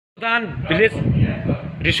उदान village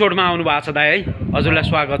रिसोर्टमा आउनु भएको छ दाइ है, हजुरलाई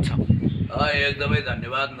स्वागत छ। एकदमै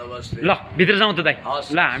धन्यवाद, नमस्ते। ल भित्र जाउँ त दाइ।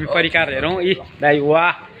 ल हामी परिकार हेरौँ। इ दाइ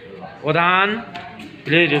वाह, उदान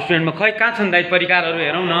भिलेज रेस्टुरेन्टमा खै कहाँ छन् दाइ परिकारहरू,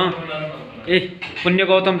 हेरौँ न। ए पुण्य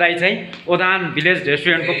गौतम दाइ चाहिँ उदान भिलेज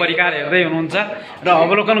रेस्टुरेन्टको परिकार हेर्दै हुनुहुन्छ र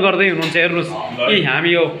अवलोकन गर्दै हुनुहुन्छ। हेर्नुहोस् कि हामी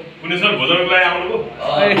यो पुण्यसर भोजनको लागि आउनुको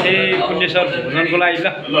ए पुण्यसर भोजनको लागि ल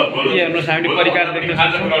हेर्नुहोस् हामीले परिकार देख्न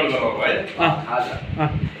सक्छौँ।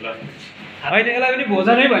 होइन यसलाई पनि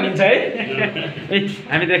भोजनै भनिन्छ है। ए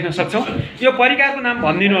हामी देख्न सक्छौँ। यो परिकारको नाम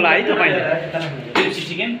भनिदिनु होला है तपाईँले।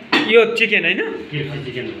 यो चिकन होइन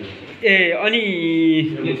ए अनि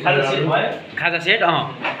खाजा सेट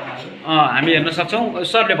हामी हेर्न सक्छौँ।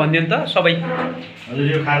 सरले भनिदिनु त सबै। हजुर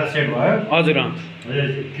यो खाजा सेट भयो। हजुर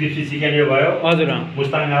क्रिस्पी चिकन यो भयो। हजुर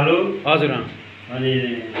मुस्ताङ आलु। हजुर अनि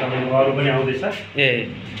तपाईँको अरू पनि आउँदैछ।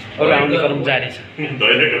 ए अरू आउने क्रम जारी छ।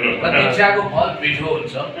 प्रतीक्षाको फल मिठो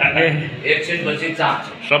हुन्छ, एकछिनपछि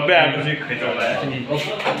चाप्छ। सबै आलु चाहिँ खैचौँला।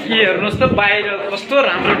 के हेर्नुहोस् त बाहिर कस्तो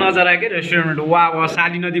राम्रो नजारा के रेस्टुरेन्ट। वा वा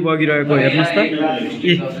साली नदी बगिरहेको हेर्नुहोस् त।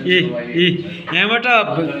 यहाँबाट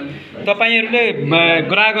तपाईँहरूले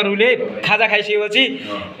ग्राहकहरूले खाजा खाइसकेपछि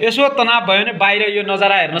यसो तनाव भयो भने बाहिर यो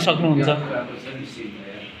नजारा हेर्न सक्नुहुन्छ।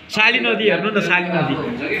 साली नदी हेर्नु न, साली नदी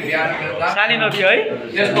है।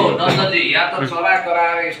 यस्तो नदी या त चरा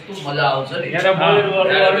कराएर यस्तो मजा आउँछ नि।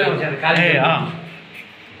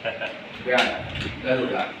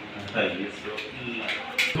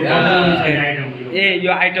 ए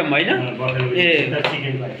यो आइटम होइन ए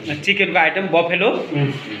चिकनको आइटम बफेलो।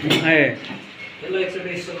 ए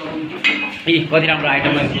कति राम्रो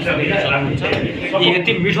आइटम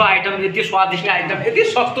यति मिठो आइटम, यति स्वादिष्ट आइटम, यति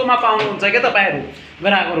सस्तोमा पाउनुहुन्छ क्या तपाईँहरू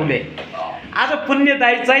ग्राहकहरूले। आज पुण्य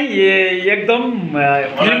दाइ चाहिँ एकदम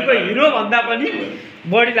फिल्मको हिरो भन्दा पनि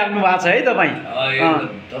बढी लाग्नु भएको छ है तपाईँ।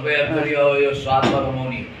 यो स्वादमा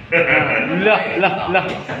रमाउने ल ल ल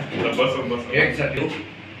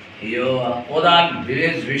यो उदान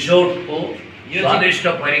भिलेज रिसोर्टको स्वादिष्ट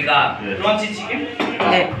परिकार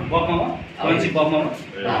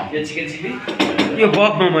यो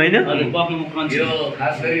बफमा होइन। यो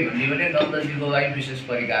खास गरी भन्ने भने नन्दजीको लागि विशेष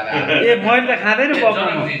परिकार। ए मैले त खाँदैन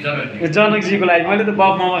बफमा। जनकजीको लागि मैले त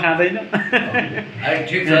बफमा खाँदैन।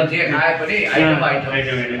 ठिक छ, जे खाए पनि आइटम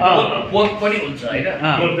पोक पनि हुन्छ होइन।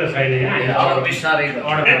 अब बिस्तारै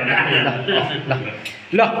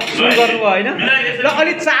ल सुरु गर्नुभयो होइन। ल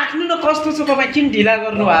अलिक चाख्नु न कस्तो छ तपाईँ, किन ढिला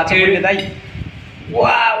गर्नु भएको छ पुण्य दाइ।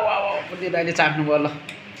 वा वा पुण्य दाइले चाख्नुभयो। ल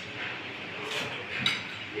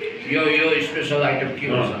यो स्पेसल आइटम के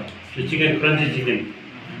हुन्छ? Chicken crunchy chicken.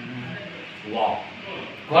 वाह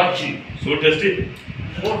crunchy, so tasty,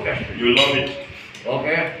 you love it.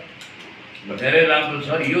 Okay धेरै राम्रो छ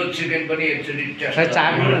यो चिकन पनि। एक्चुअली टेस्ट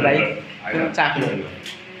चाख्नु न दाइ, चाख्नु।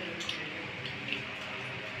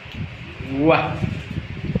 वाह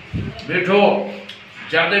मिठो,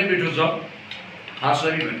 ज्यादै मिठो छ। खास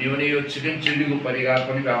गरी भन्ने भने यो चिकन चिल्लीको परिकार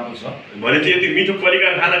पनि राम्रो छ। भने चाहिँ यति मिठो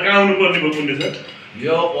परिकार खाना कहाँ आउनु पर्ने भयो पुण्य सर?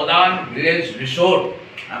 यो उदान भिलेज रिसोर्ट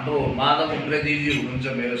हाम्रो माधव उप्रेतीजी हुनुहुन्छ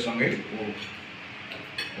मेरो सँगै,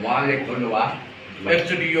 उहाँले खोल्नुभयो।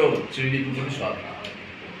 एक्चुअली यो चिल्लीको पनि स्वाद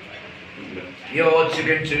यो हो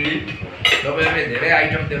चिकन चिल्ली। तपाईँहरूले धेरै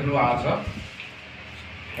आइटम देख्नु भएको छ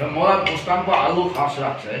र मलाई मुस्ताङको आलु खास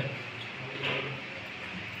लाग्छ है।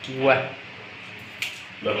 वाह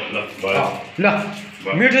ल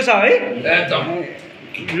मिठो छ है एकदम।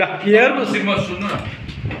 ल हेर्नुहोस् म सुन्नु न,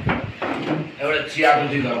 एउटा चियाको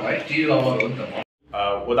टी गरौँ है, टी लभर हो नि त।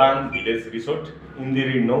 उदान भिलेज रिसोर्ट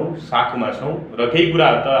इन्दिरी 9 साकुमा छौँ र केही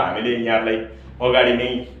कुराहरू त हामीले यहाँलाई अगाडि नै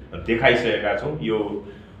देखाइसकेका छौँ। यो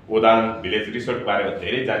उदान भिलेज रिसोर्ट बारेमा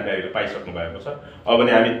धेरै जानकारीहरू पाइसक्नु भएको छ। अब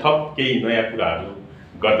भने हामी थप केही नयाँ कुराहरू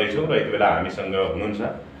गर्दैछौँ र यति बेला हामीसँग हुनुहुन्छ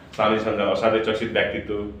सालैसँग असाध्यै चर्चित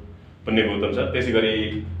व्यक्तित्व पुण्य गौतम छ, त्यसै गरी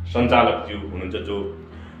सञ्चालकज्यू हुनुहुन्छ जो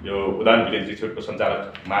यो उदान भिलेज रिसोर्टको सञ्चालक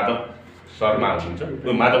माधव शर्मा हुनुहुन्छ,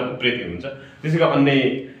 त्यो माधव उप्रेती हुनुहुन्छ। त्यसै गरी अन्य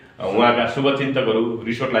उहाँका शुभचिन्तकहरू,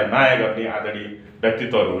 रिसोर्टलाई माया गर्ने आदरणीय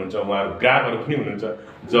व्यक्तित्वहरू हुनुहुन्छ, उहाँहरू ग्राहकहरू पनि हुनुहुन्छ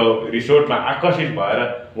जो रिसोर्टमा आकर्षित भएर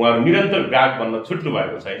उहाँहरू निरन्तर ग्राहक बन्न छुट्नु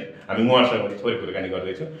भएको छैन। हामी उहाँसँग पनि थोरै कुराकानी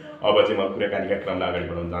गर्दैछौँ। अब चाहिँ म कुराकानीका क्रमलाई अगाडि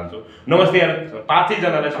बढाउन चाहन्छु। नमस्ते यार,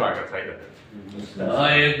 5जनालाई स्वागत छ है।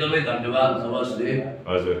 एकदमै धन्यवाद, नमस्ते।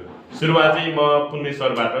 हजुर, सुरुवात चाहिँ म पुण्य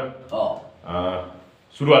सरबाट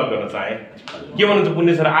सुरुवात गर्न चाहेँ। के भन्नुहुन्छ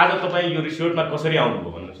पुण्य सर, आज तपाईँ यो रिसोर्टमा कसरी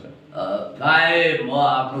आउनुभयो भन्नुहोस् न। प्राय म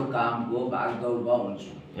आफ्नो कामको भागदौडमा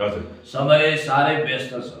हुन्छु। हजुर, समय साह्रै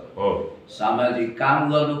व्यस्त छ। हो, सामाजिक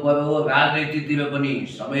काम गर्नु पर्यो, राजनीतितिर पनि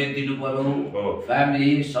समय दिनु पर्यो,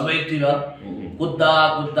 फ्यामिली सबैतिर कुद्दा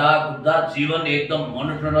कुद्दा कुद्दा जीवन एकदम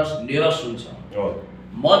मोनोटोनस निरस हुन्छ।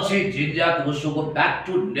 म चाहिँ जिन्जाक रुसोको ब्याक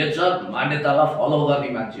टु नेचर मान्यतालाई फलो गर्ने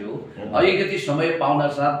मान्छे हो। अलिकति समय पाउन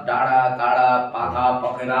साथ डाँडा काँडा पाखा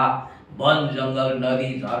पखेरा वन जङ्गल नदी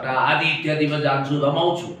झरना आदि इत्यादिमा जान्छु,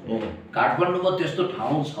 रमाउँछु। काठमाडौँमा त्यस्तो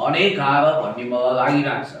ठाउँ छ नै कहाँ भन्ने मलाई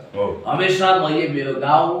लागिरहेको छ। हमेसा मैले मेरो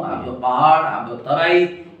गाउँ, हाम्रो पहाड, हाम्रो तराई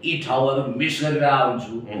यी ठाउँहरू मिस गरेर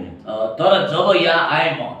आउँछु। तर जब यहाँ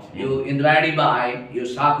आएँ म यो इन्द्रायणीमा आएँ, यो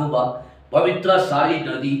साकुमा पवित्र साली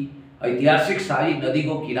नदी ऐतिहासिक साली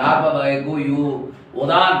नदीको किनारमा रहेको यो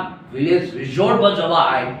ओदान भिलेज रिजोर्टमा जब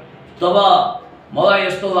आएँ तब मलाई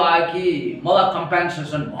यस्तो लाग्यो कि मलाई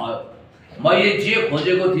कम्पेन्सेसन भयो। मैले जे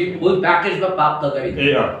खोजेको थिएँ फुल प्याकेजमा प्राप्त गरेँ।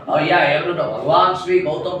 यहाँ हेर्नु न, भगवान् श्री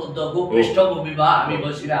गौतम बुद्धको पृष्ठभूमिमा हामी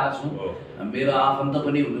बसिरहेका छौँ। मेरो आफन्त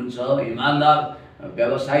पनि हुनुहुन्छ, इमान्दार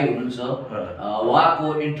व्यवसायी हुनुहुन्छ। उहाँको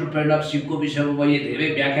एन्टरप्रेनरसिपको विषयमा मैले धेरै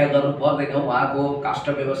व्याख्या गर्नु पर्दैन। उहाँको काष्ठ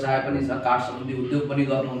व्यवसाय पनि छ, काठ सम्बन्धी उद्योग पनि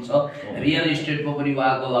गर्नुहुन्छ, रियल इस्टेटमा पनि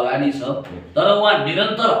उहाँको लगानी छ। तर उहाँ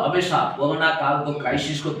निरन्तर हमेसा कोरोना कालको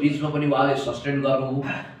क्राइसिसको बिचमा पनि उहाँले सस्टेन गर्नुभयो।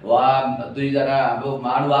 उहाँ दुईजना हाम्रो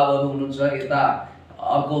महानुभावहरू हुनुहुन्छ, यता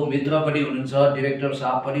अर्को मित्र पनि हुनुहुन्छ, डिरेक्टर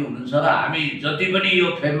साहब पनि हुनुहुन्छ र हामी जति पनि यो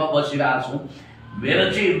फ्रेममा बसिरहेका छौँ। मेरो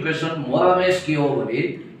चाहिँ इम्प्रेसन मोरलेस के हो भने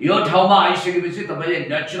यो ठाउँमा आइसकेपछि तपाईँले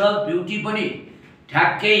नेचुरल ब्युटी पनि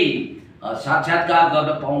ठ्याक्कै साक्षात्कार गर्न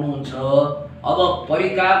पाउनुहुन्छ। अब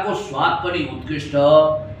परिकारको स्वाद पनि उत्कृष्ट,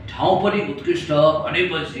 ठाउँ पनि उत्कृष्ट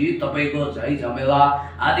भनेपछि तपाईँको झै झमेला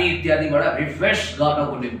आदि इत्यादिबाट रिफ्रेस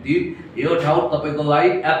गर्नको निम्ति यो ठाउँ तपाईँको लागि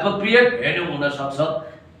एप्रोप्रिएट भेन्यू हुनसक्छ।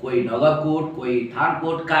 कोही नगरकोट, कोही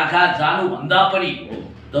थानकोट कहाँ जानुभन्दा पनि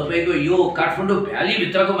तपाईको यो काठमाडौँ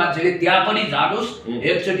भ्यालीभित्रको मान्छेले त्यहाँ पनि जानुहोस्,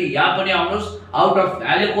 एकचोटि यहाँ पनि आउनुहोस्, आउट अफ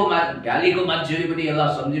भ्यालीको मान्छेले पनि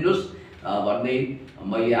यसलाई सम्झिनुहोस् भन्दै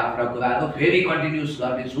मैले आफ्ना कुराहरू फेरि कन्टिन्युस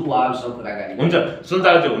गर्नेछु उहाँहरूसँग कुराकानी। हुन्छ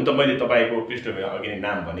सुन्दालजी, हुन त मैले तपाईँको पृष्ठभूमि अघि नै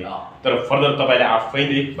नाम भने, तर फर्दर तपाईँले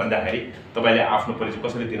आफैले भन्दाखेरि तपाईँले आफ्नो परिचय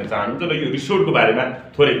कसरी दिन चाहनुहुन्छ र यो रिसोर्टको बारेमा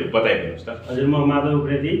थोरै बताइदिनुहोस् त। हजुर, म माधव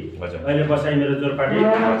उप्रेती, अहिले बसाइ मेरो जोरपाटी।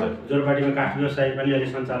 जोरपाटीमा काठ व्यवसाय पनि अहिले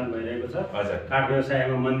सञ्चालन भइरहेको छ। काठ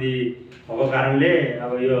व्यवसायमा मन्दी भएको कारणले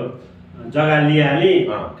अब यो जग्गा लिइहाली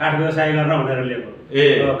काठ व्यवसाय गर्न भनेर लिएको।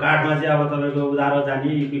 काठमा चाहिँ अब तपाईँको उधारो जाने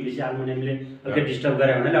पिभिसी एल्युमिनियमले अलिकति डिस्टर्ब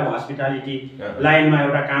गरे भने अब हस्पिटालिटी लाइनमा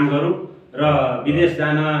एउटा काम गरौँ र विदेश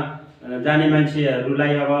जाने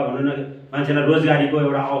मान्छेहरूलाई अब भनौँ न मान्छेलाई रोजगारीको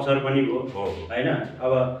एउटा अवसर पनि हो होइन।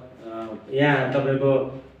 अब यहाँ तपाईँको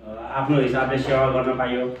आफ्नो हिसाबले सेवा गर्न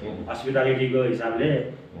पाइयो, हस्पिटालिटीको हिसाबले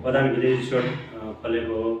प्रधान भिलेज रिसोर्ट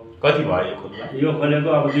खोलेको हो। कति भयो यो खोलेको?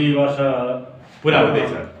 अब 2 वर्ष पुरा हुँदैछ।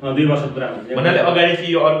 2 वर्ष पुरा हुँदैछ। भन्नाले अगाडि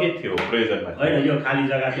चाहिँ यो अर्कै थियो प्रयोजनमा? होइन, यो खाली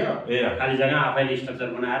जग्गा थियो। खाली जग्गा आफैले स्ट्रक्चर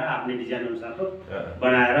बनाएर आफ्नै डिजाइन अनुसारको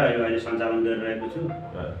बनाएर यो अहिले सञ्चालन गरिरहेको छु।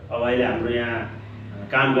 अब अहिले हाम्रो यहाँ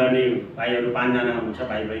काम गर्ने भाइहरू 5 जना हुनुहुन्छ,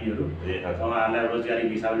 भाइ बहिनीहरू। उहाँहरूलाई रोजगारीको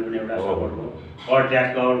हिसाबले पनि एउटा सपोर्ट हो। कर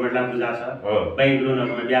ट्याक्स गभर्मेन्टलाई बुझा छ, ब्याङ्क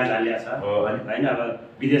लोनहरूमा ब्याज हालिया छ होइन। अब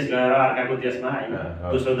विदेश गएर अर्काको देशमा होइन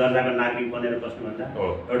दोस्रो दर्जाको नागरिक बनेर बस्नुभन्दा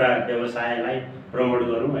एउटा व्यवसायलाई प्रमोट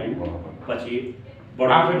गरौँ होइन। पछि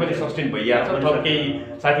आफै पनि सस्टेन भइरहेको छ, थप केही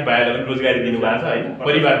साथीभाइहरूलाई पनि रोजगारी दिनुभएको छ होइन,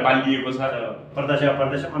 परिवार पालिएको छ। प्रत्यक्ष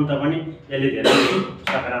अप्रत्यक्ष अन्त पनि यसले धेरै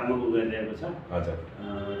सकारात्मक गरिरहेको छ। हजुर,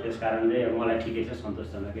 त्यस कारणले मलाई ठिकै छ,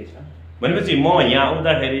 सन्तोषजनकै छ। भनेपछि म यहाँ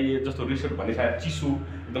आउँदाखेरि जस्तो रिसोर्ट भन्ने सायद चिसो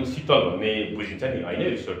एकदम शीतल भन्ने बुझिन्छ नि होइन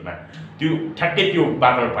रिसोर्टमा, त्यो ठ्याक्कै त्यो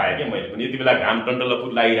वातावरण पाएँ क्या मैले पनि। यति बेला घाम टन्टलपुर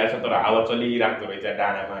लागिरहेको छ तर हावा चलिरहेको रहेछ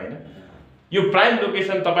डाँडामा होइन। यो प्राइम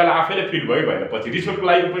लोकेसन तपाईँलाई आफैले फिल भयो भएन? पछि रिसोर्टको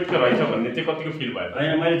लागि उपयुक्त रहेछ भन्ने चाहिँ कतिको फिल भयो?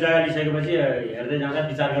 होइन, मैले जग्गा लिइसकेपछि हेर्दै जाँदा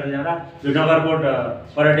विचार गर्दै जाँदा यो नगरकोट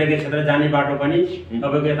पर्यटकीय क्षेत्र जाने बाटो पनि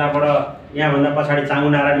तपाईँको यताबाट यहाँभन्दा पछाडि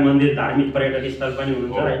चाङ्गुनारायण मन्दिर धार्मिक पर्यटक स्थल पनि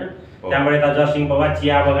हुनुहुन्छ होइन। त्यहाँबाट यता जरसिंह पवा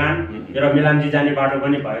चिया बगान र मिलामजी जाने बाटो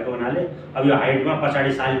पनि भएको हुनाले अब यो हाइटमा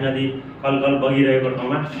पछाडि साली नदी कलकल बगिरहेको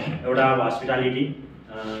ठाउँमा एउटा हस्पिटालिटी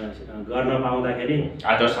गर्न पाउँदाखेरि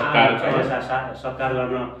सत्कार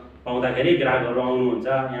गर्न पाउँदाखेरि ग्राहकहरू आउनुहुन्छ,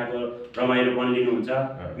 यहाँको रमाइलोपन लिनुहुन्छ,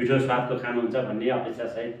 मिठो स्वादको खानुहुन्छ भन्ने अपेक्षा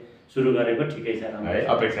सहित सुरु गरेको ठिकै छ।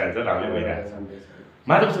 अपेक्षा चाहिँ राम्रो भइरहेको छ।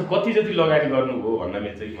 माधव सर, कति जति लगानी गर्नुभयो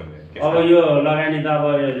भन्नाले चाहिँ भन्ने? अब यो लगानी त अब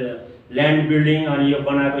ल्यान्ड बिल्डिङ अनि यो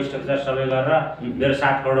बनाएको स्ट्रक्चर सबै गरेर मेरो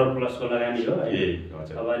 60 करोड प्लसको लगानी हो।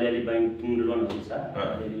 अब अलिअलि ब्याङ्किङ लोनहरू छ,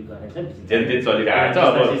 अलिअलि गरेछ, जेन्ते चलिरहेको छ।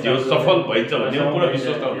 अब यो सफल भइन्छ भन्ने पुरा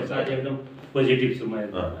विश्वास छ, एकदम पोजिटिभ छु म।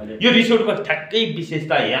 यो रिसोर्टको ठ्याक्कै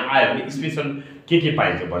विशेषता यहाँ आयो भने स्पेसल के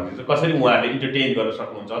पाइन्छ भन्ने चाहिँ कसरी उहाँहरूले इन्टरटेन गर्न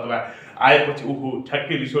सक्नुहुन्छ, अथवा आएपछि उखु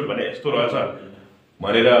ठ्याक्कै रिसोर्ट भने यस्तो रहेछ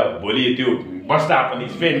भनेर भोलि त्यो बस्दा पनि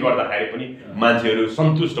स्पेन्ड गर्दाखेरि पनि मान्छेहरू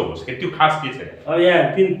सन्तुष्ट होस् कि त्यो खास के छ? अब यहाँ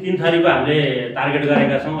तीन थरीको हामीले टार्गेट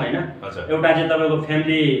गरेका छौँ होइन। एउटा चाहिँ तपाईँको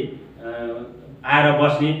फ्यामिली आएर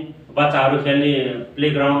बस्ने बच्चाहरू खेल्ने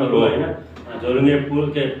प्लेग्राउन्डहरू होइन, झोलुङ्गे पुल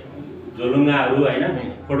के झोलुङ्गाहरू होइन,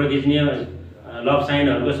 फोटो खिच्ने लभ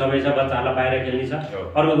साइनहरूको सबै छ, बच्चाहरूलाई बाहिर खेल्ने छ।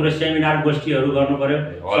 अर्को कुरो सेमिनार गोष्ठीहरू गर्नु पर्यो,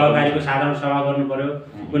 सहकारीको साधारण सभा गर्नु पर्यो,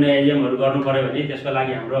 कुनै एजिएमहरू गर्नु पर्यो भने त्यसको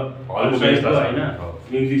लागि हाम्रो हलसहितको होइन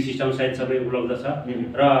म्युजिक सिस्टम सहित सबै उपलब्ध छ।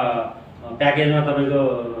 र प्याकेजमा तपाईँको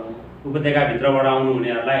उपत्यकाभित्रबाट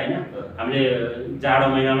आउनुहुनेहरूलाई होइन हामीले जाडो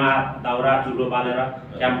महिनामा दाउरा चुलो बालेर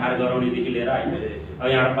क्याम्प फायर गराउनेदेखि लिएर होइन अब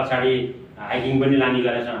यहाँबाट पछाडि हाइकिङ पनि लाने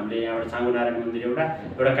गरेका छौँ हामीले। यहाँबाट छाङ्गुनारायण मन्दिर एउटा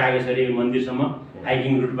कागेश्वरी मन्दिरसम्म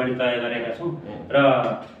हाइकिङ रुट पनि तय गरेका छौँ। र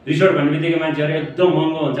रिसोर्ट भन्ने बित्तिकै मान्छेहरू एकदम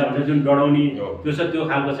महँगो हुन्छ भनेर जुन डराउने त्यो छ, त्यो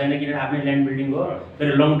खालको छैन, किनभने आफ्नै ल्यान्ड बिल्डिङ हो।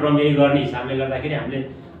 फेरि लङ टर्म यही गर्ने हिसाबले गर्दाखेरि हामीले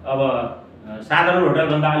अब साधारण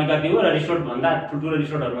होटलभन्दा अलिकति हो र रिसोर्टभन्दा ठुल्ठुलो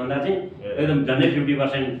रिसोर्टहरूभन्दा चाहिँ एकदम झन्डै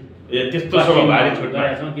 50% त्यस्तो भारी छुट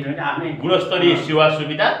गरेका छौँ, किनभने आफ्नै गुणस्तरीय सेवा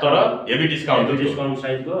सुविधा तर हेभी डिस्काउन्ट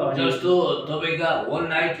सहितको। जस्तो तपाईँका वन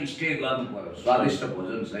नाइट स्टे गर्नु पर्यो स्वादिष्ट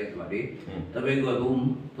भोजन सहित भने तपाईँको रुम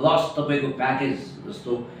प्लस तपाईँको प्याकेज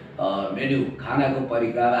जस्तो मेन्यु खानाको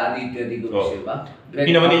परिकार आदि इत्यादिको विषयमा।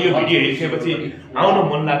 किनभने यो भिडियो हेरिसकेपछि आउन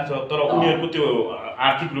मन लाग्छ, तर उनीहरूको त्यो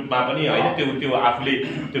आर्थिक रूपमा पनि होइन त्यो आफूले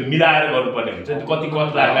त्यो मिलाएर गर्नुपर्ने हुन्छ। कति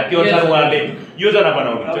कस्ट लाग्ला त्यो अनुसार उहाँहरूले योजना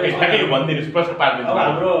बनाउनुहुन्छ। ठ्याक्कै यो भनिदिनुहोस्, प्रश्न पारिदिनुहोस्।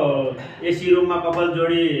 हाम्रो एसी रुममा कपाल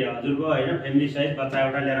जोडी हजुरको होइन फ्यामिली सहित बच्चा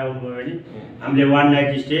एउटा लिएर आउनुभयो भने हामीले वन नाइट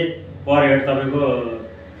स्टे पर हेड तपाईँको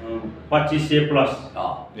 2500 प्लस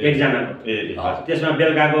एकजनाको। त्यसमा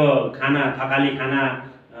बेलुकाको खाना थकाली खाना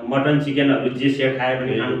मटन चिकनहरू जे सेट खाए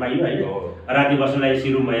पनि खानु पाइयो होइन। राति बस्नलाई एसी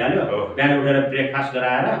रुम भइहाल्यो, बिहान उठेर ब्रेकफास्ट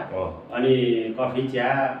गराएर अनि कफी चिया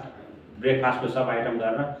ब्रेकफास्टको सब आइटम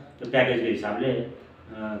गरेर त्यो प्याकेजको हिसाबले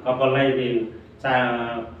कपाललाई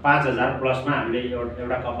 5000 प्लसमा हामीले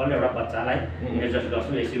एउटा कपाल एउटा बच्चालाई एडजस्ट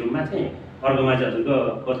गर्छौँ एसी रुममा चाहिँ। अर्कोमा चाहिँ हजुरको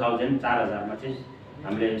 4000 4000मा चाहिँ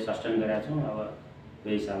हामीले सस्टेन गरेका छौँ। अब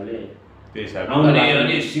त्यो हिसाबले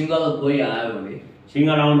अनि सिङ्गल कोही आयो भने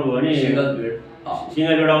सिङ्गल आउनुभयो भने सिङ्गल बेड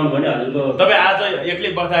आउनु भने हजुरको तपाईँ आज एक्लै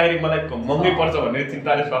बस्दाखेरि मलाई महँगै पर्छ भन्ने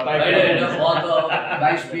चिन्ताले सताएको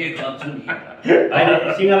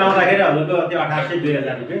सिङ्गल आउँदाखेरि हजुरको त्यो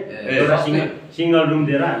 2800-2000 रुपियाँ एउटा सिङ्गल रुम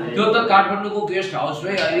दिएर हामीले। त्यो त काठमाडौँको गेस्ट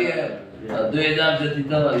हाउसमै अहिले 2000 जति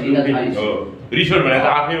त लिन थालिन्छ। रिसोर्ट भने त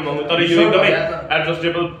आफै महँगो, तर यो एकदमै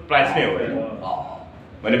एडजस्टेबल प्राइस नै हो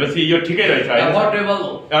भनेपछि यो ठिकै रहेछ, एफोर्डेबल हो।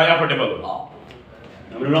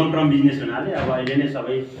 हाम्रो लङ टर्म बिजनेस हुनाले अब अहिले नै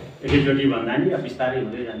सबै एकैचोटि भन्दा नि अब बिस्तारै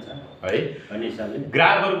हुँदै जान्छ है भन्ने हिसाबले।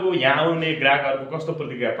 ग्राहकहरूको यहाँ आउने ग्राहकहरूको कस्तो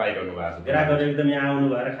प्रतिक्रिया पाइरहनु भएको छ? ग्राहकहरू एकदम यहाँ आउनु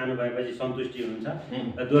भएर खानु भएपछि सन्तुष्टि हुनुहुन्छ।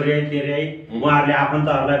 दोहोऱ्याइ तेह्र्याइ उहाँहरूले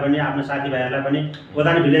आफन्तहरूलाई पनि आफ्नो साथीभाइहरूलाई पनि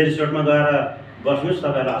ओदान भिलेज रिसोर्टमा गएर बस्नुहोस्,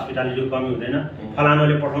 तपाईँहरूलाई हस्पिटालिटीको कमी हुँदैन,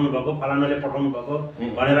 फलानुले पठाउनु भएको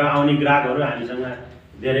भनेर आउने ग्राहकहरू हामीसँग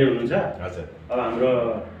धेरै हुनुहुन्छ। अब हाम्रो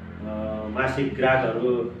मासिक ग्राहकहरू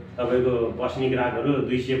तपाईँको बस्ने ग्राहकहरू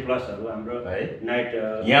 200 प्लसहरू हाम्रो नाइट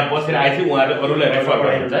यहाँ बसेर आएपछि उहाँहरूले अरूलाई रेफर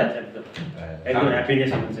गर्नुहुन्छ। एकदम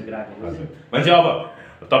ह्याप्पिनेस हुन्छ ग्राहकहरू। मान्छे अब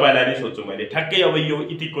तपाईँलाई नै सोध्छु मैले ठ्याक्कै अब यो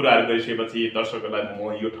यति कुराहरू गरिसकेपछि दर्शकहरूलाई म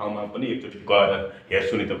यो ठाउँमा पनि एकचोटि गएर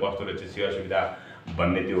हेर्छु नि त कस्तो रहेछ सेवा सुविधा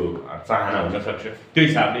भन्ने त्यो चाहना हुनसक्छ। त्यो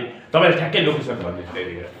हिसाबले तपाईँले ठ्याक्कै लोकेसन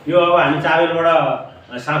भन्नुहोस्। यो अब हामी चाबेलबाट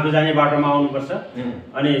साँखु जाने बाटोमा आउनुपर्छ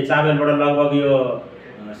अनि चाबेलबाट लगभग यो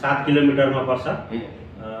 7 किलोमिटरमा पर्छ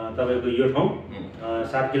तपाईँको यो ठाउँ।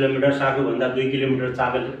 7 किलोमिटर, साँखुभन्दा 2 किलोमिटर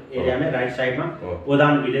चाबेल एरियामै राइट साइडमा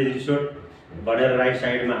ओदान भिलेज रिसोर्ट भनेर राइट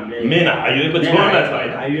साइडमा हामीले मेन हाइवेको छेउमा छ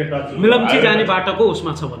हैन, हाइवे टच मिलम्ची जाने बाटोको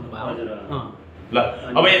उसमा छ भन्नुभयो। हजुर ल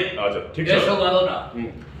अब हजुर ठिक छ। यसो गरौँ न,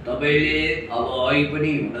 तपाईँले अब अहिले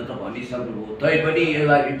पनि हुन त भनिसक्नुभयो, तैपनि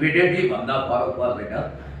यसलाई रिपिटेडली भन्दा फरक पर्दैन।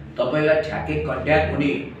 तपाईँलाई ठ्याक्कै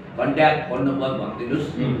कन्ट्याक्ट फोन नम्बर भनिदिनुहोस्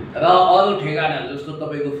र अरू ठेगाना जस्तो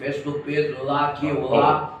तपाईँको फेसबुक पेज होला के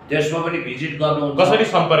होला त्यसमा पनि भिजिट गर्नुहुन्छ। कसरी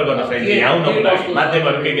सम्पर्क गर्न सकिन्छ यहाँ आउनको लागि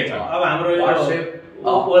माध्यमहरू के छ? अब हाम्रो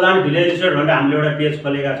ओदान भिलेज रिसोर्ट भनेर हामीले एउटा पेज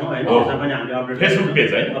खोलेका छौँ होइन, त्यसमा पनि हामीले अपडेट फेसबुक पेज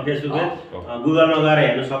है, फेसबुक पेज गुगलमा गएर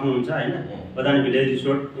हेर्न सक्नुहुन्छ होइन। ओदान भिलेज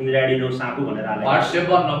रिसोर्ट इन्द्राडी 9 साँखु भनेर हालेको।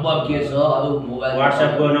 व्हाट्सएपमा नम्बर के छ? अरू मोबाइल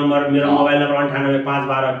व्हाट्सएपको नम्बर मेरो मोबाइल नम्बर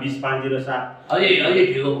 9851220507। अहिले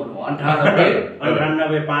ठिक भन्नु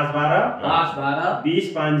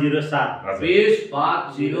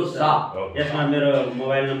 9851220507। यसमा मेरो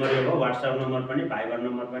मोबाइल नम्बर यो हो, व्हाट्सएप नम्बर पनि, भाइबर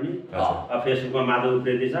नम्बर पनि। फेसबुकमा माधव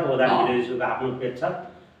उप्रेती छ, ओदान भिलेज रिसोर्टको आफ्नो पेज छ।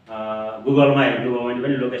 गुगलमा हेर्नुभयो भने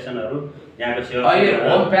पनि लोकेसनहरू यहाँको सेवा। अहिले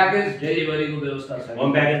होम प्याकेज डेलिभरीको व्यवस्था छ। होम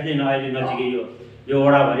प्याकेज चाहिँ अहिले नजिकै यो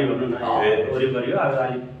वडाभरि भनौँ न वरिपरि हो। अब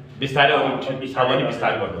अलिक बिस्तारै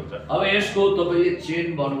गर्नुहुन्छ। अब यसको तपाईँले चेन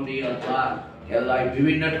बनाउने अथवा यसलाई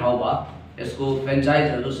विभिन्न ठाउँमा यसको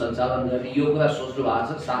फ्रेन्चाइजहरू सञ्चालन गर्ने यो कुरा सोच्नु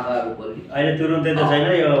भएको छ शाखाहरू पनि? अहिले तुरुन्तै त छैन,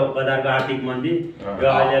 यो बजारको आर्थिक मन्दी, यो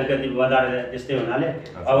अहिले अलिकति बजार त्यस्तै हुनाले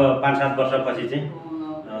अब 5-7 वर्षपछि चाहिँ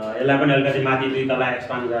यसलाई पनि अलिकति माथि 2 तला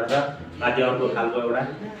एक्सपान्ड गरेर माथि अर्को खालको एउटा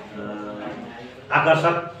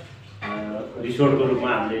आकर्षक रिसोर्टको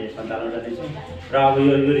रूपमा हामीले सञ्चालन गर्दैछौँ र अब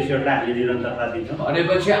यो रिसोर्टलाई हामीले निरन्तरता दिन्छौँ।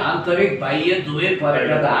 भनेपछि आन्तरिक बाह्य दुवै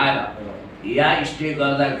पर्यटक आएर यहाँ स्टे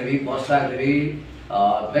गर्दाखेरि बस्दाखेरि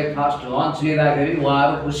ब्रेकफास्ट लन्च लिँदाखेरि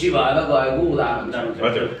उहाँहरू खुसी भएर गएको उदाहरण छ।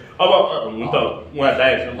 हजुर, अब हुन त उहाँ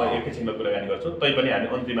दाइहरूसँग म एकैछिनमा कुराकानी गर्छु, तैपनि हामी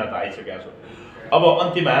अन्तिममा त आइसकेका छौँ। अब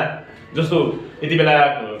अन्तिममा जस्तो यति बेला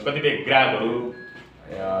कतिपय ग्राहकहरू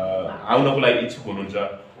आउनको लागि इच्छुक हुनुहुन्छ,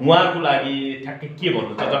 उहाँहरूको लागि ठ्याक्कै के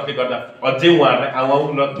भन्नुहुन्छ जसले गर्दा अझै उहाँहरूलाई आउँ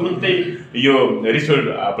र तुरुन्तै यो रिसोर्ट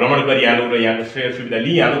भ्रमण गरिहालौँ र यहाँको सेवा सुविधा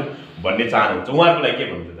लिइहालौँ भन्ने चाहनुहुन्छ, उहाँहरूको लागि के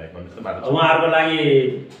भन्नुहुन्छ दाइ? भन्नुहोस् त। उहाँहरूको लागि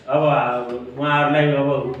अब उहाँहरूलाई अब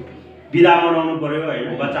बिदा बनाउनु पर्यो होइन,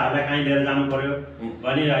 बच्चाहरूलाई काहीँ लिएर जानु पर्यो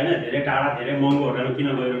भने होइन, धेरै टाढा धेरै महँगो होटलमा किन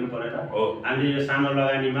गइरहनु परेर हामीले यो सानो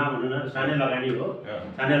लगानीमा भनौँ न, सानै लगानी हो,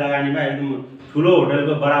 सानै लगानीमा एकदम ठुलो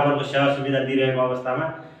होटलको बराबरको सेवा सुविधा दिइरहेको अवस्थामा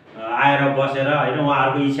आएर बसेर होइन,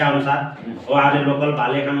 उहाँहरूको इच्छा अनुसार उहाँहरूले लोकल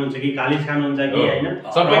भाले खानुहुन्छ कि कालिज खानुहुन्छ कि होइन,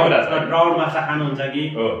 ट्राउट माछा खानुहुन्छ कि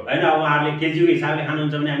होइन, उहाँहरूले केजीको हिसाबले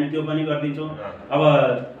खानुहुन्छ भने हामी त्यो पनि गरिदिन्छौँ। अब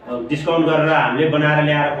डिस्काउन्ट गरेर हामीले बनाएर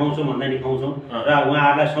ल्याएर खुवाउँछौँ भन्दा नि खुवाउँछौँ र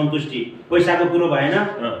उहाँहरूलाई सन्तुष्टि, पैसाको कुरो भएन,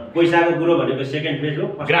 पैसाको कुरो भनेको सेकेन्ड फेज हो,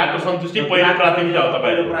 ग्राहकको सन्तुष्टि पहिलो प्राथमिकता हो।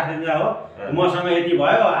 पहिलो प्राथमिकता हो। मसँग यति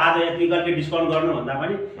भयो, आज यति गरेर डिस्काउन्ट गर्नु भन्दा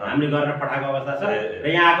पनि हामीले गरेर पठाएको अवस्था छ र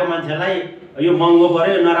यहाँ आएको मान्छेलाई यो महँगो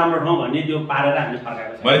पर्यो, नराम्रो ठाउँ भन्ने त्यो पारेर हामीले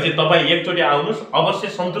फर्काएको छ। भनेपछि तपाईँ एकचोटि आउनुहोस्, अवश्य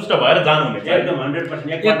सन्तुष्ट भएर जानुहुनेछ। एकदम 100%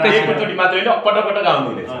 एकचोटि मात्र होइन, पटक पटक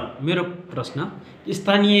आउनुहुनेछ। मेरो प्रश्न,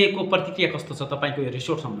 स्थानीयको प्रतिक्रिया कस्तो छ तपाईँको यो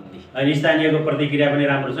रिसोर्ट सम्बन्धी? अनि स्थानीयको प्रतिक्रिया पनि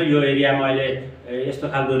राम्रो छ। यो एरियामा अहिले यस्तो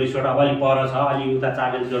खालको रिसोर्ट अब अलिक पर छ, अलि उता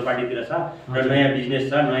चाबेल जोरपाटीतिर छ र नयाँ बिजनेस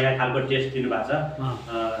छ, नयाँ खालको टेस्ट दिनुभएको छ।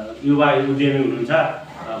 युवा उद्यमी हुनुहुन्छ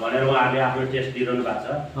भनेर उहाँहरूले आफ्नो टेस्ट दिइरहनु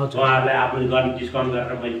भएको छ। उहाँहरूलाई आफ्नो गर्ने डिस्काउन्ट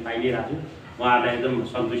गरेर मैले पाइदिइरहेको छु। उहाँहरूलाई एकदम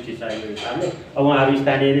सन्तुष्टि छ यो हिसाबले। अब उहाँहरू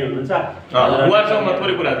स्थानीय नै हुनुहुन्छ। उहाँसँग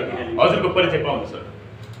थोरै कुरा हजुरको परिचय पाउनु सर।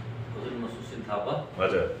 हजुर, म सुशील थापा।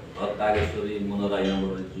 हजुर। कागेश्वरी मनोरा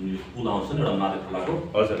यहाँबाट जुन यो पुल आउँछ नि एउटा माथि खोलाको,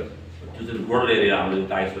 हजुर, त्यो चाहिँ बोर्डर एरिया हाम्रो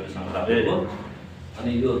कागेश्वरी सङ्ग्रहालयको।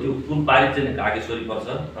 अनि यो त्यो पुल पारी चाहिँ कागेश्वरी पर्छ,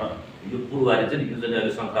 यो पुलबारी चाहिँ यो चाहिँ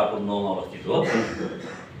अहिले शङ्खलापुर 9 मा अवस्थित हो।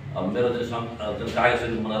 अब मेरो चाहिँ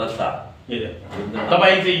कागेश्वरी मनोरा 7।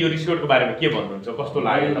 तपाईँ चाहिँ यो रिसोर्टको बारेमा के भन्नुहुन्छ, कस्तो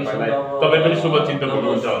लाग्यो तपाईँलाई? तपाईँ पनि शुभचिन्तक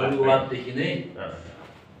हुनुहुन्छ होला। सुरुवातदेखि नै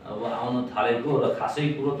अब आउन थालेको र खासै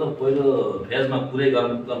कुरो त पहिलो फेजमा पुरै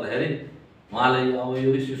गर्दाखेरि उहाँले अब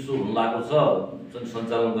यो इस्यु हुन लागेको छ जुन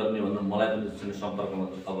सञ्चालन गर्ने भनेर मलाई पनि सम्पर्कमा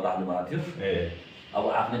अब राख्नु भएको थियो। अब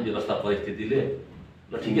आफ्नै व्यवस्था परिस्थितिले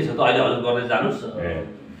ल ठिकै छ त अहिले हजुर गर्दै जानुहोस्,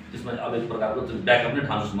 त्यसमा अब एक प्रकारको ब्याकअप नै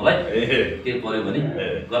ठान्नुहोस्, मलाई केही पऱ्यो भने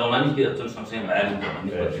गरौँला नि, के सँगसँगै भइहाल्छ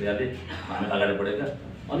भन्ने प्रक्रियाले हामी अगाडि बढेका।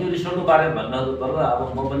 अनि यो रिसोर्टको बारेमा भन्न गरेर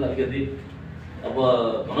अब म पनि अलिकति अब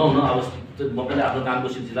भनौँ न, अब म पनि आफ्नो कामको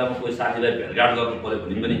सिलसिलामा कोही साथीलाई भेटघाट गर्नु पऱ्यो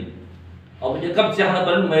भने पनि अब एक कप चिया खान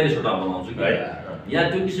पनि मैले रिसोर्टमा बनाउँछु कि यहाँ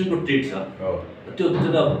त्यो किसिमको ट्रिट छ। त्यो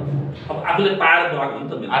अब आफूले पाएर बोलाएको हो नि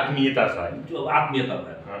त, मेरो आत्मीयता छ, त्यो अब आत्मीयता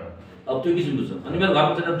भयो। अब त्यो किसिमको छ। अनि मेरो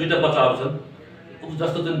घरमा चाहिँ 2टा बच्चाहरू छन्।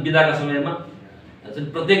 जस्तो चाहिँ बिदाका समयमा चाहिँ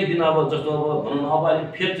प्रत्येक दिन अब जस्तो अब भनौँ न, अब अहिले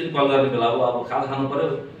फेरि चाहिँ कल गर्ने बेला अब खाना खानु पऱ्यो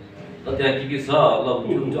ल, त्यहाँ के छ ल,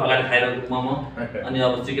 त्यो अगाडि खाइरहेको मोमो अनि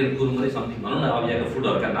अब चिकन कुरमुरै समथिङ भनौँ न, अब यहाँको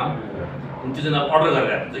फुडहरूका नाम त्यो चाहिँ अब अर्डर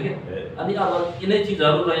गरेर हुन्छ कि। अनि अब यिनै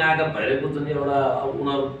चिजहरू र यहाँका भइरहेको चाहिँ एउटा अब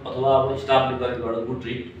उनीहरू अथवा अब स्टाफले गरेको एउटा गुड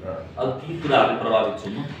ट्रिट, अब ती कुराहरूले प्रभावित छु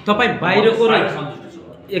म। तपाईँ बाहिरको र सन्तुष्टि छु।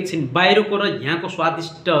 एकछिन, बाहिरको र यहाँको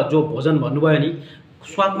स्वादिष्ट जो भोजन भन्नुभयो नि,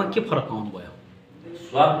 स्वादमा के फरक आउनुभयो?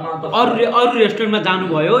 स्वादमा त अरू रेस्टुरेन्टमा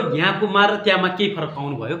जानुभयो, यहाँकोमा र त्यहाँमा केही फरक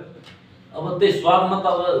आउनुभयो? अब त्यही स्वादमा त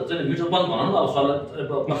अब चाहिँ मिठोपन भनौँ न, अब स्वाद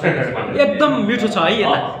एकदम मिठो छ है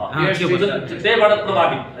यता, त्यहीबाट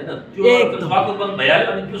प्रभावित होइन, त्यो स्वादको भइहाल्यो।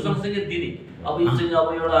 अनि त्यो सँगसँगै दिने अब यो चाहिँ अब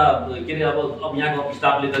एउटा के अरे अब यहाँको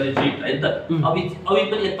स्टाफले गर्ने ट्रिट होइन त, अब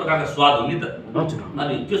पनि एक प्रकारको स्वाद हो नि त।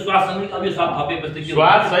 अनि त्यो स्वादसँगै अब यो स्वाद थपेपछि के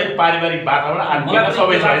स्वाद सहित पारिवारिक वातावरण आत्मीयता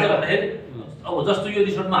सबै छ। अब जस्तो यो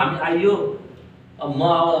रिसोर्टमा हामी आइयो, अब म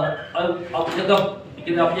अब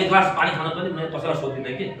अब एक ग्लास पानी खान पनि मैले कसैलाई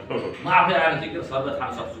सोधिदिनँ कि म आफै आएर चाहिँ के सर्व खान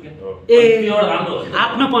सक्छु कि। ए, त्यो राम्रो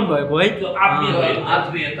आफ्नोपन भएको है, त्यो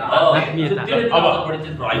आत्मीयता। अब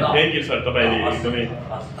थ्याङ्क यू सर, तपाईँले एकदमै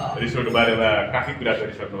रिसोर्टको बारेमा काफी कुरा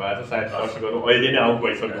गरिसक्नु भएको छ। सायद दर्शकहरू अहिले नै आउनु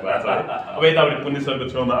भइसक्नु भएको छ। अब यतापट्टि पुण्य सरको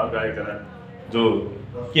छेउमा अर्को एकजना जो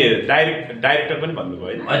के डाइरेक्टर पनि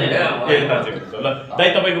भन्नुभयो होइन ए दाजु ल दाइ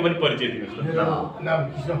तपाईँको पनि परिचय दिनुहोस् न मेरो नाम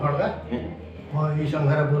कृष्ण खड्का म यही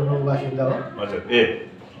शङ्खरापुरको बासिन्दा हो हजुर ए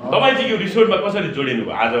तपाईँ चाहिँ यो रिसोर्टमा कसरी जोडिनु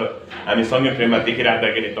भयो आज हामी सँगै फ्रेममा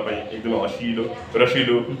देखिराख्दाखेरि तपाईँ एकदमै हँसिलो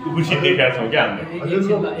रसिलो खुसी देखेका छौँ क्या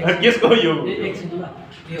हामीले यसको यो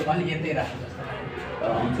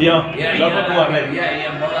लगभग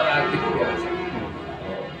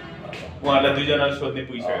उहाँहरूलाई दुईजनाले सोध्ने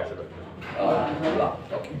पुगिसकेको छ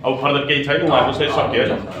अब फर्दर केही छैन उहाँको सही सक्यो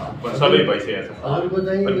सबै भइसकेको छ हजुरको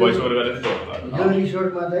चाहिँ भोइस ओभर गरेर यो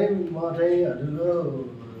रिसोर्टमा चाहिँ म चाहिँ हजुरको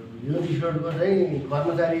यो रिसोर्टको चाहिँ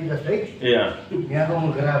कर्मचारी जस्तै ए यहाँको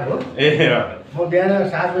म ग्राहक हो ए म बिहान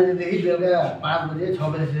 7 बजेदेखि बेलुका 5 बजे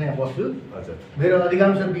 6 बजेसम्म यहाँ बस्छु मेरो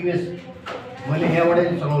अधिकांश बिजनेस मैले यहाँबाटै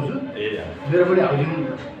चलाउँछु मेरो पनि हाउसिङ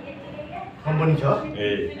कम्पनी छ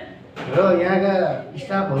र यहाँका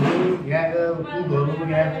स्टाफहरू यहाँका कुकहरू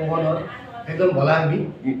यहाँको ओनर एकदम भलाग्मी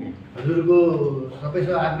हजुरको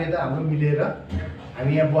सबैसँग आत्मीयता हाम्रो मिलेर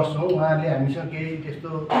हामी यहाँ बस्छौँ उहाँहरूले हामीसँग केही त्यस्तो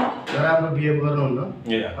नराम्रो बिहेभ गर्नुहुन्न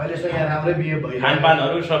अहिलेसम्म यहाँ राम्रै बिहेभ भयो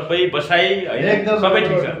खानपानहरू सबै बसाइ एकदम सबै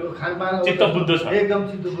ठिक छ खानपान चित्तबुद्ध छ एकदम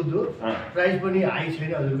चित्तबुद्ध प्राइस पनि हाई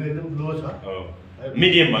छैन हजुरको एकदम लो छ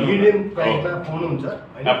मिडियम मिडियम प्राइसमा पाउनुहुन्छ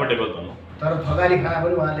अफोर्डेबल भनौँ तर थकाली खाना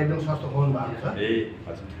पनि उहाँले एकदम सस्तो खुवाउनु भएको छ ए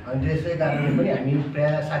हजुर अनि त्यसै कारणले पनि हामी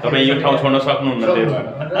प्रायः तपाईँ यो ठाउँ छोड्न सक्नुहुन्न त्यही भएर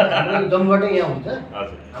हाम्रो जम्मूबाटै यहाँ हुन्छ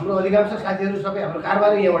हजुर हाम्रो अधिकांश साथीहरू सबै हाम्रो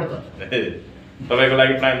कारोबारै यहाँबाट छ तपाईँको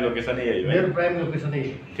लागि प्राइम लोकेसनै यही हो मेरो प्राइम लोकेसनै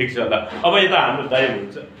ठिक छ ल अब यता हाम्रो दाइ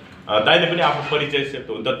हुनुहुन्छ दाइले पनि आफ्नो परिचय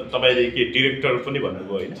हुन्छ तपाईँले के डिरेक्टर पनि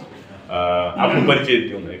भन्नुभयो होइन आफ्नो परिचय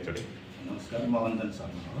दिउँ न एकचोटि नमस्कार म अञ्जन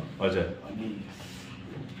शर्मा हो हजुर अनि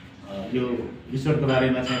यो रिसोर्टको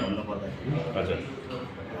बारेमा चाहिँ भन्नुपर्दाखेरि हजुर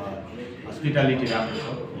हस्पिटालिटी राम्रो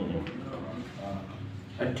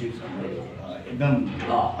छ ठिक छ एकदम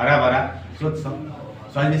हराभरा स्वच्छ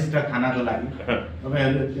स्वादिष्ट खानाको लागि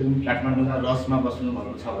तपाईँहरू काठमाडौँमा रसमा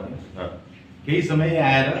बस्नुभएको छ भने केही समय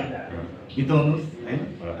आएर बिताउनुहोस् होइन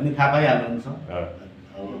अनि थाहा पाइहाल्नुहुन्छ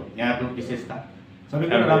यहाँको विशेषता सबै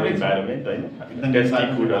कुरा राम्रै छ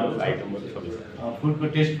एकदम फुडको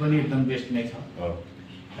टेस्ट पनि एकदम बेस्ट नै छ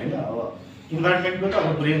होइन अब इन्भाइरोमेन्टको त अब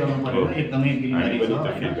पुरै गर्नु पऱ्यो एकदमै ग्रिनरी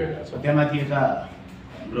छ त्यहाँमाथि यता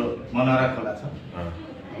हाम्रो मनोहरा खोला छ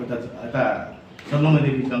यता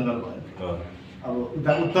सल्लुमदेवी जङ्गल भयो अब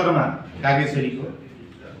उता उत्तरमा कागेश्वरीको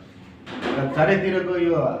चारैतिरको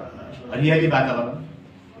यो हरियाली वातावरण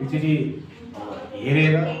एकचोटि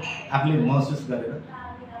हेरेर आफूले महसुस गरेर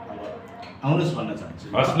आउनुहोस् भन्न चाहन्छु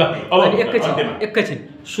एकैछिन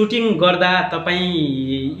सुटिङ गर्दा तपाईँ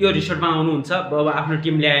यो रिसोर्टमा आउनुहुन्छ अब आफ्नो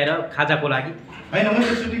टिम ल्याएर खाजाको लागि होइन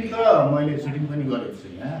मैले सुटिङ पनि गरेको छु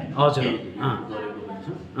यहाँ हजुर गरेको पनि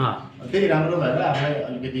छु त्यही राम्रो भएर आफूलाई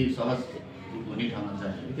अलिकति सहज हुने ठाउँमा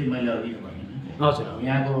चाहियो त्यही मैले अघि भने हजुर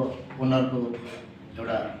यहाँको ओनरको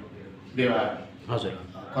एउटा व्यवहार हजुर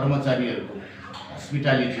कर्मचारीहरूको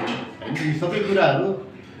हस्पिटालिटी होइन यी सबै कुराहरू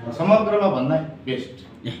समग्रमा भन्दा बेस्ट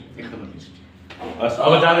एकदमै बेस्ट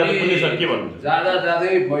अब के भन्नु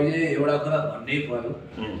जाँदै मैले एउटा कुरा भन्नै पर्यो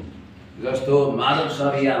जस्तो माधव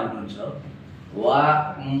सर यहाँ हुनुहुन्छ उहाँ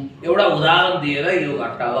एउटा उदाहरण दिएर यो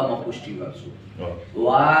घटनालाई म पुष्टि गर्छु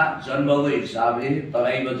उहाँ जन्मको हिसाबले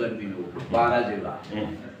तराईमा जन्मिनु बाना जिल्ला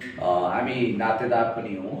हामी नातेदार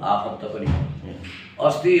पनि हौँ आफन्त पनि हौँ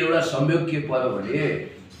अस्ति एउटा संयोग के पर्यो भने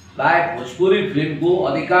प्रायः भोजपुरी फिल्मको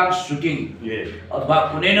अधिकांश सुटिङ अथवा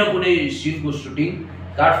कुनै न कुनै सिनको सुटिङ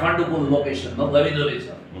काठमाडौँको लोकेसनमा गरिँदो रहेछ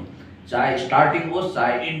चाहे स्टार्टिङ होस्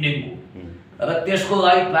चाहे इन्डिङको र त्यसको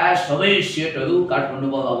लागि प्रायः सबै सेटहरू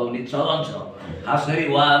काठमाडौँमा लगाउने चलन छ खास गरी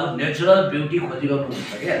उहाँहरू नेचुरल ब्युटी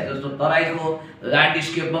खोजिरहनुहुन्छ क्या जस्तो तराईको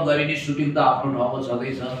ल्यान्डस्केपमा गरिने सुटिङ त आफ्नो ठाउँमा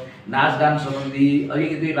छँदैछ नाचगान सम्बन्धी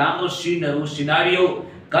अलिकति राम्रो सिनहरू सिनारियो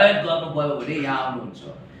कैद गर्नु पर्यो भने यहाँ आउनुहुन्छ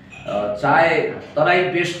चाहे तराई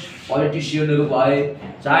बेस्ट पोलिटिसियनहरू भए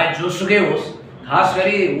चाहे जोसुकै होस् खास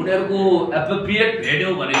गरी उनीहरूको एप्रोप्रिएट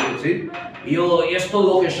भेन्यू भनेको चाहिँ यो यस्तो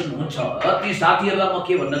लोकेसन हुन्छ र ती साथीहरूलाई म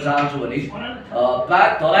के भन्न चाहन्छु भने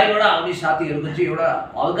प्रायः तराईबाट आउने साथीहरूको चाहिँ एउटा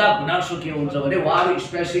हल्का गुनासो के हुन्छ भने उहाँहरू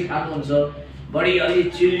स्पेसली खानुहुन्छ बढी अलि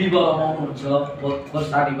चिल्लीमा रमाउनुहुन्छ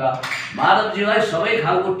खोर्सानीमा माधवजीलाई सबै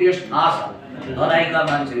खालको टेस्ट थाहा छ तराईका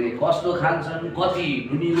मान्छेले कस्तो खान्छन् कति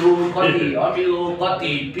नुनिलो कति अमिलो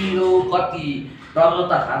कति पिरो कति टर्लो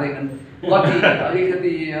त खाँदैनन् कति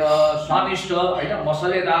अलिकति स्वादिष्ट होइन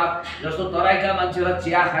मसलेदार जस्तो तराईका मान्छेलाई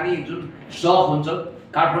चिया खाने जुन सख हुन्छ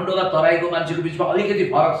काठमाडौँ र तराईको मान्छेको बिचमा अलिकति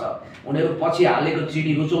फरक छ उनीहरू पछि हालेको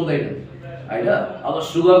चिनी रुचाउँदैनन् होइन। अब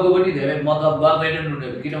सुगरको पनि धेरै मतलब गर्दैनन्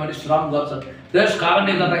उनीहरू, किनभने श्रम गर्छ। त्यस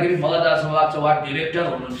कारणले गर्दाखेरि मलाई जहाँसम्म लाग्छ उहाँ डिरेक्टर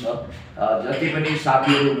हुनुहुन्छ, जति पनि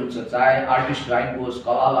साथीहरू हुनुहुन्छ, चाहे आर्टिस्ट लाइनको होस्,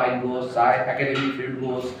 कला लाइनको होस्, चाहे एकाडेमिक फिल्डको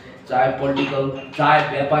होस्, चाहे पोलिटिकल, चाहे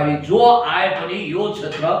व्यापारी, जो आए पनि यो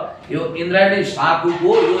क्षेत्र, यो इन्द्रायणी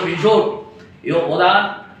साकुको यो रिसोर्ट, यो उदान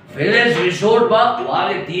भिलेज रिसोर्टमा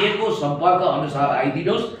उहाँले दिएको सम्पर्क अनुसार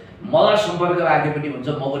आइदिनुहोस्। मलाई सम्पर्क राखे पनि हुन्छ,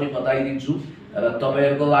 म पनि बताइदिन्छु। र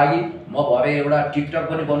तपाईँहरूको लागि म भरे एउटा टिकटक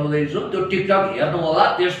पनि बनाउँदैछु, त्यो टिकटक हेर्नु होला।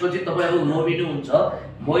 त्यसपछि तपाईँहरू रोबिनुहुन्छ,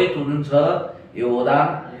 मोहित हुनुहुन्छ। यो उदान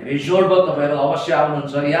रिसोर्टमा तपाईँहरू अवश्य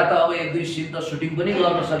आउनुहुन्छ। या त अब 1-2 सिन त सुटिङ पनि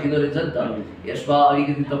गर्न सकिँदो रहेछ नि त। यसमा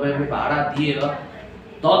अलिकति तपाईँहरूले भाडा दिएर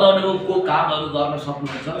तदनुरूपको कामहरू गर्न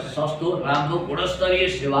सक्नुहुन्छ। सस्तो, राम्रो, गुणस्तरीय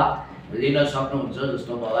सेवा लिन सक्नुहुन्छ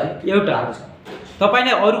जस्तो मलाई एउटा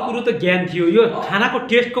तपाईँले अरू कुरो त ज्ञान थियो, यो खानाको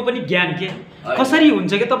टेस्टको पनि ज्ञान के कसरी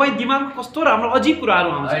हुन्छ कि तपाईँ दिमागमा कस्तो राम्रो अजीब कुराहरू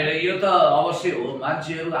आउँछ। यो त अवश्य हो,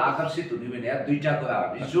 मान्छेहरू आकर्षित हुने भने यहाँ दुईटा कुरा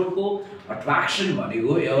हो। रिसोर्टको अट्र्याक्सन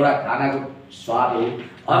भनेको एउटा खानाको स्वाद हो,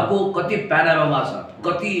 अर्को कति प्यानोरामा छ,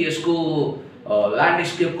 कति यसको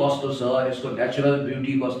ल्यान्डस्केप कस्तो छ, यसको नेचुरल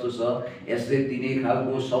ब्युटी कस्तो छ, यसले दिने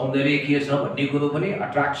खालको सौन्दर्य के छ भन्ने कुरो पनि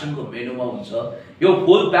अट्र्याक्सनको मेनुमा हुन्छ। यो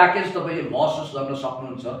फुल प्याकेज तपाईँले महसुस गर्न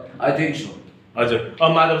सक्नुहुन्छ। I think so. हजुर,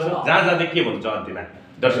 अब माधव सर जहाँ जाँदै के भन्नुहुन्छ अन्त्यमा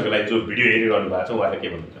दर्शकहरूलाई, जो भिडियो हेरिरहनु भएको छ उहाँले के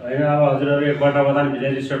भन्नुहुन्छ? होइन, अब हजुरहरू एकपल्ट बदान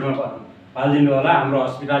भिलेज रिसोर्टमा पालिदिनु होला। हाम्रो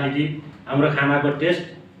हस्पिटालिटी, हाम्रो खानाको टेस्ट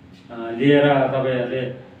लिएर तपाईँहरूले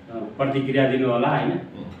प्रतिक्रिया दिनु होला होइन।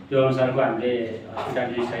 त्यो अनुसारको हामीले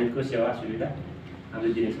हस्पिटालिटी सहितको सेवा सुविधा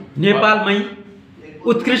हामीले दिनेछौँ। नेपालमै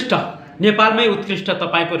उत्कृष्ट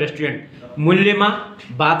तपाईँको रेस्टुरेन्ट, मूल्यमा,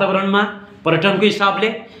 वातावरणमा, पर्यटनको हिसाबले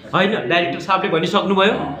होइन। डाइरेक्टर साहबले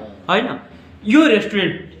भनिसक्नुभयो होइन। यो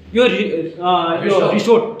रेस्टुरेन्ट, यो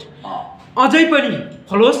रिसोर्ट अझै पनि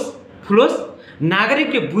फुलोस्,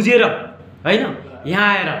 नागरिकले बुझेर होइन यहाँ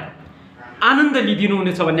आएर आनन्द लिइदिनु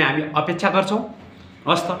हुनेछ भन्ने हामी अपेक्षा गर्छौँ।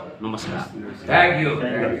 हस् त, नमस्कार। Thank you.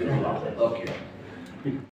 ओके।